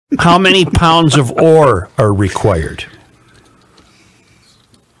How many pounds of ore are required?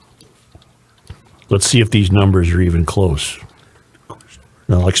 Let's see if these numbers are even close.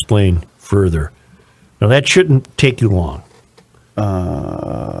 And I'll explain further. Now, that shouldn't take you long.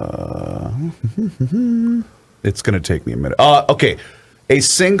 It's going to take me a minute. Okay. A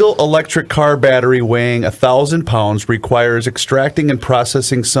single electric car battery weighing 1,000 pounds requires extracting and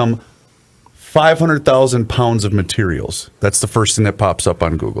processing some 500,000 pounds of materials. That's the first thing that pops up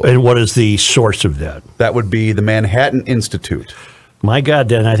on Google. And what is the source of that? That would be the Manhattan Institute. My God,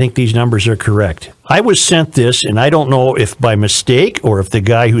 Dan, I think these numbers are correct. I was sent this, and I don't know if by mistake or if the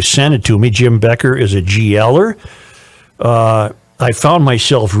guy who sent it to me, Jim Becker, is a GLer. I found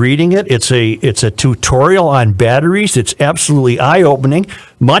myself reading it. It's a tutorial on batteries. It's absolutely eye-opening.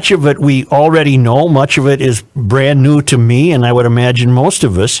 Much of it we already know. Much of it is brand new to me, and I would imagine most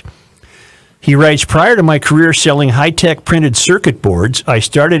of us. He writes, prior to my career selling high-tech printed circuit boards, I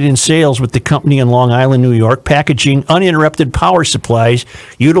started in sales with the company in Long Island, New York, packaging uninterrupted power supplies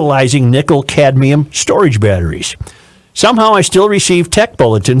utilizing nickel-cadmium storage batteries. Somehow I still receive tech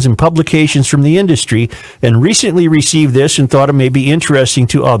bulletins and publications from the industry, and recently received this and thought it may be interesting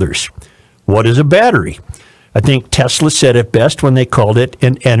to others. What is a battery? I think Tesla said it best when they called it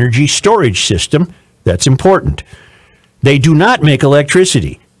an energy storage system. That's important. They do not make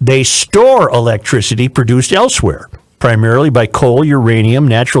electricity. They store electricity produced elsewhere, primarily by coal, uranium,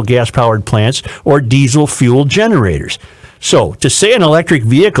 natural gas-powered plants, or diesel-fueled generators. So, to say an electric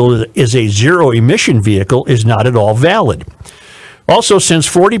vehicle is a zero-emission vehicle is not at all valid. Also, since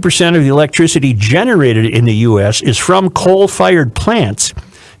 40% of the electricity generated in the U.S. is from coal-fired plants,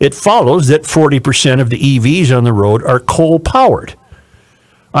 it follows that 40% of the EVs on the road are coal-powered.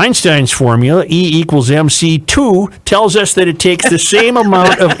 Einstein's formula, E equals MC2, tells us that it takes the same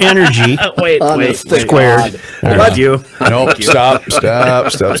amount of energy squared. Thank you. Nope, stop.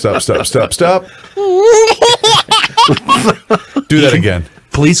 Do that again.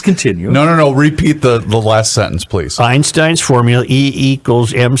 Please continue. No. Repeat the last sentence, please. Einstein's formula, E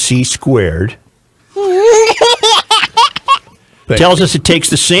equals MC squared, tells us it takes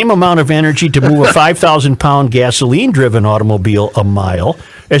the same amount of energy to move a 5,000-pound gasoline-driven automobile a mile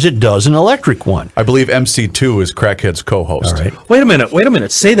as it does an electric one. I believe MC2 is Crackhead's co-host. All right. Wait a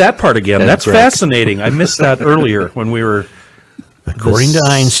minute. Say that part again. That's fascinating. I missed that earlier when we were... According to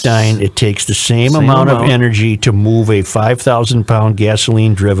Einstein, it takes the same amount of energy to move a 5,000-pound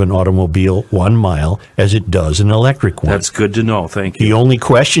gasoline-driven automobile 1 mile as it does an electric one. That's good to know. Thank you. The only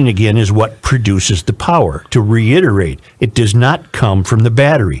question, again, is what produces the power. To reiterate, it does not come from the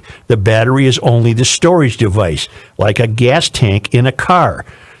battery. The battery is only the storage device, like a gas tank in a car.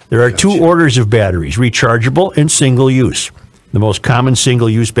 There are two orders of batteries, rechargeable and single-use. The most common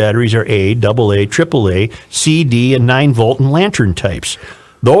single-use batteries are A, AA, AAA, C, D, and 9-volt and lantern types.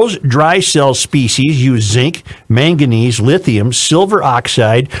 Those dry cell species use zinc, manganese, lithium, silver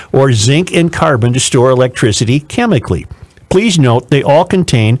oxide, or zinc and carbon to store electricity chemically. Please note they all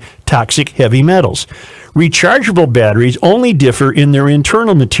contain toxic heavy metals. Rechargeable batteries only differ in their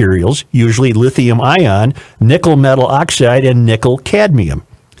internal materials, usually lithium ion, nickel metal oxide, and nickel cadmium.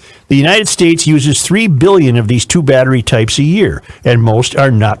 The United States uses 3 billion of these two battery types a year, and most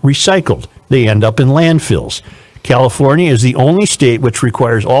are not recycled. They end up in landfills. California is the only state which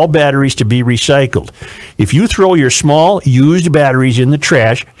requires all batteries to be recycled. If you throw your small, used batteries in the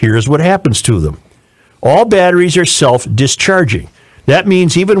trash, here's what happens to them. All batteries are self-discharging. That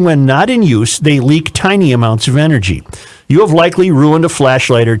means even when not in use, they leak tiny amounts of energy. You have likely ruined a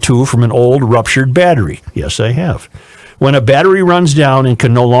flashlight or two from an old, ruptured battery. Yes, I have. When a battery runs down and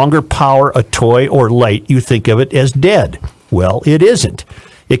can no longer power a toy or light, you think of it as dead. Well, it isn't.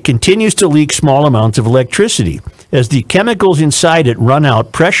 It continues to leak small amounts of electricity. As the chemicals inside it run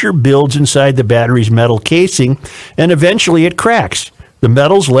out, pressure builds inside the battery's metal casing, and eventually it cracks. The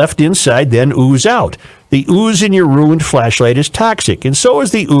metals left inside then ooze out. The ooze in your ruined flashlight is toxic, and so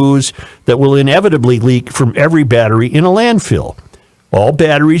is the ooze that will inevitably leak from every battery in a landfill. All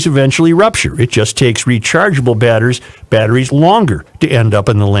batteries eventually rupture. It just takes rechargeable batteries longer to end up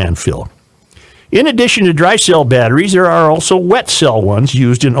in the landfill. In addition to dry cell batteries, there are also wet cell ones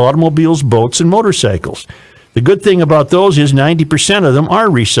used in automobiles, boats, and motorcycles. The good thing about those is 90% of them are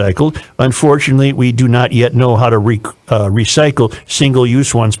recycled. Unfortunately, we do not yet know how to recycle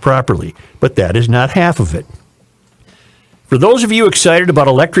single-use ones properly, but that is not half of it. For those of you excited about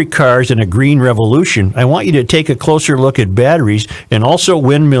electric cars and a green revolution, I want you to take a closer look at batteries and also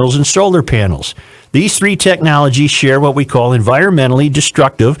windmills and solar panels. These three technologies share what we call environmentally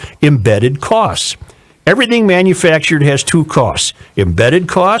destructive embedded costs. Everything manufactured has two costs, embedded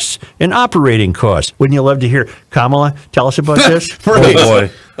costs and operating costs. Wouldn't you love to hear Kamala tell us about this? Oh,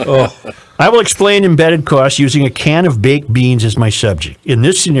 boy. Oh. I will explain embedded costs using a can of baked beans as my subject. In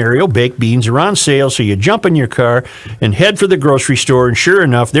this scenario, baked beans are on sale, so you jump in your car and head for the grocery store, and sure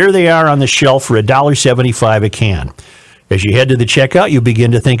enough, there they are on the shelf for $1.75 a can. As you head to the checkout, you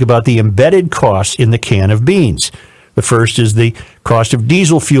begin to think about the embedded costs in the can of beans. The first is the cost of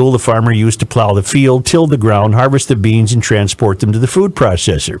diesel fuel the farmer used to plow the field, till the ground, harvest the beans, and transport them to the food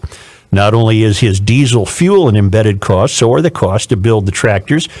processor. Not only is his diesel fuel an embedded cost, so are the costs to build the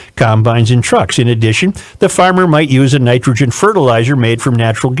tractors, combines, and trucks. In addition, the farmer might use a nitrogen fertilizer made from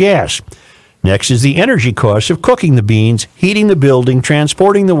natural gas. Next is the energy cost of cooking the beans, heating the building,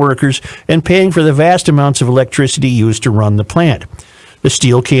 transporting the workers, and paying for the vast amounts of electricity used to run the plant. The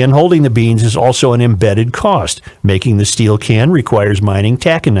steel can holding the beans is also an embedded cost. Making the steel can requires mining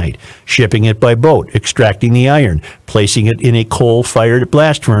taconite, shipping it by boat, extracting the iron, placing it in a coal-fired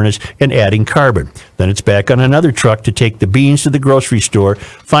blast furnace, and adding carbon. Then it's back on another truck to take the beans to the grocery store.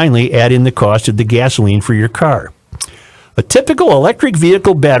 Finally, add in the cost of the gasoline for your car. A typical electric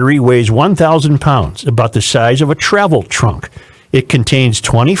vehicle battery weighs 1,000 pounds, about the size of a travel trunk. It contains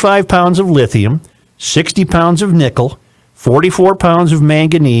 25 pounds of lithium, 60 pounds of nickel, 44 pounds of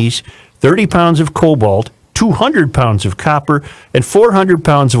manganese, 30 pounds of cobalt, 200 pounds of copper, and 400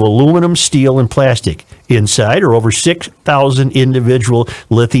 pounds of aluminum, steel, and plastic. Inside are over 6,000 individual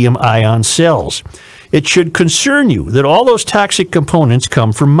lithium-ion cells. It should concern you that all those toxic components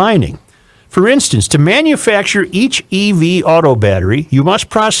come from mining. For instance, to manufacture each EV auto battery, you must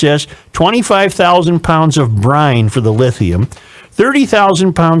process 25,000 pounds of brine for the lithium,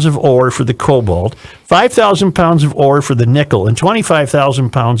 30,000 pounds of ore for the cobalt, 5,000 pounds of ore for the nickel, and 25,000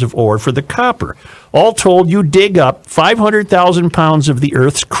 pounds of ore for the copper. All told, you dig up 500,000 pounds of the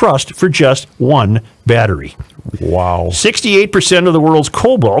Earth's crust for just one battery. Wow. 68% of the world's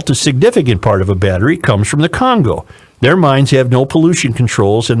cobalt, a significant part of a battery, comes from the Congo. Their mines have no pollution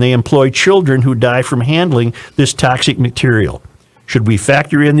controls, and they employ children who die from handling this toxic material. Should we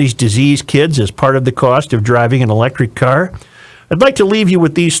factor in these diseased kids as part of the cost of driving an electric car? I'd like to leave you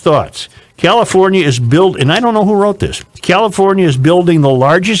with these thoughts. California is and I don't know who wrote this. California is building the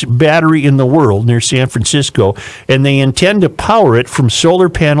largest battery in the world near San Francisco, and they intend to power it from solar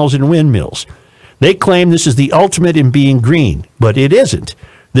panels and windmills. They claim this is the ultimate in being green, but it isn't.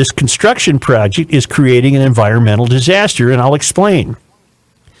 This construction project is creating an environmental disaster, and I'll explain.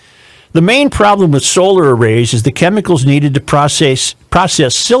 The main problem with solar arrays is the chemicals needed to process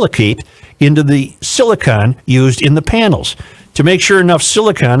silicate into the silicon used in the panels. To make sure enough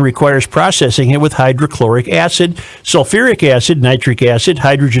silicon requires processing it with hydrochloric acid, sulfuric acid, nitric acid,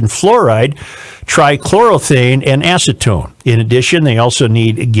 hydrogen fluoride, trichloroethane, and acetone. In addition, they also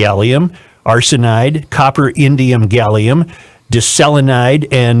need gallium, arsenide, copper indium gallium,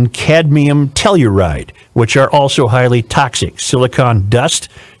 diselenide, and cadmium telluride, which are also highly toxic. Silicon dust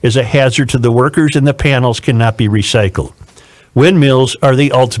is a hazard to the workers, and the panels cannot be recycled. Windmills are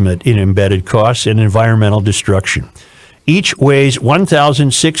the ultimate in embedded costs and environmental destruction. Each weighs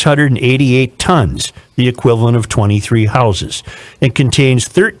 1,688 tons, the equivalent of 23 houses, and contains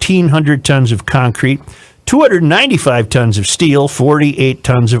 1,300 tons of concrete, 295 tons of steel, 48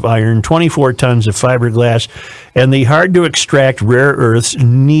 tons of iron, 24 tons of fiberglass, and the hard-to-extract rare earths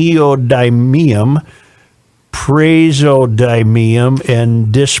neodymium, praseodymium,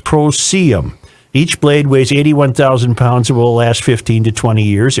 and dysprosium. Each blade weighs 81,000 pounds and will last 15 to 20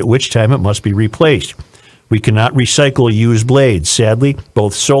 years, at which time it must be replaced. We cannot recycle used blades. Sadly,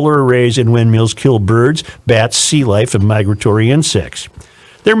 both solar arrays and windmills kill birds, bats, sea life, and migratory insects.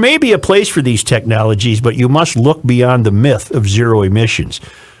 There may be a place for these technologies, but you must look beyond the myth of zero emissions.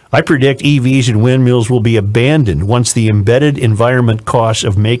 I predict EVs and windmills will be abandoned once the embedded environment costs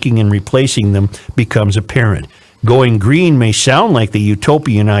of making and replacing them becomes apparent. Going green may sound like the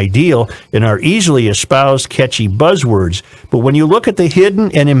utopian ideal and are easily espoused catchy buzzwords, but when you look at the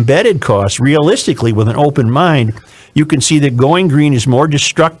hidden and embedded costs realistically with an open mind, you can see that going green is more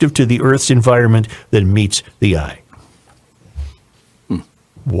destructive to the Earth's environment than meets the eye.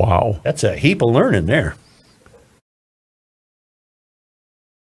 Wow. That's a heap of learning there.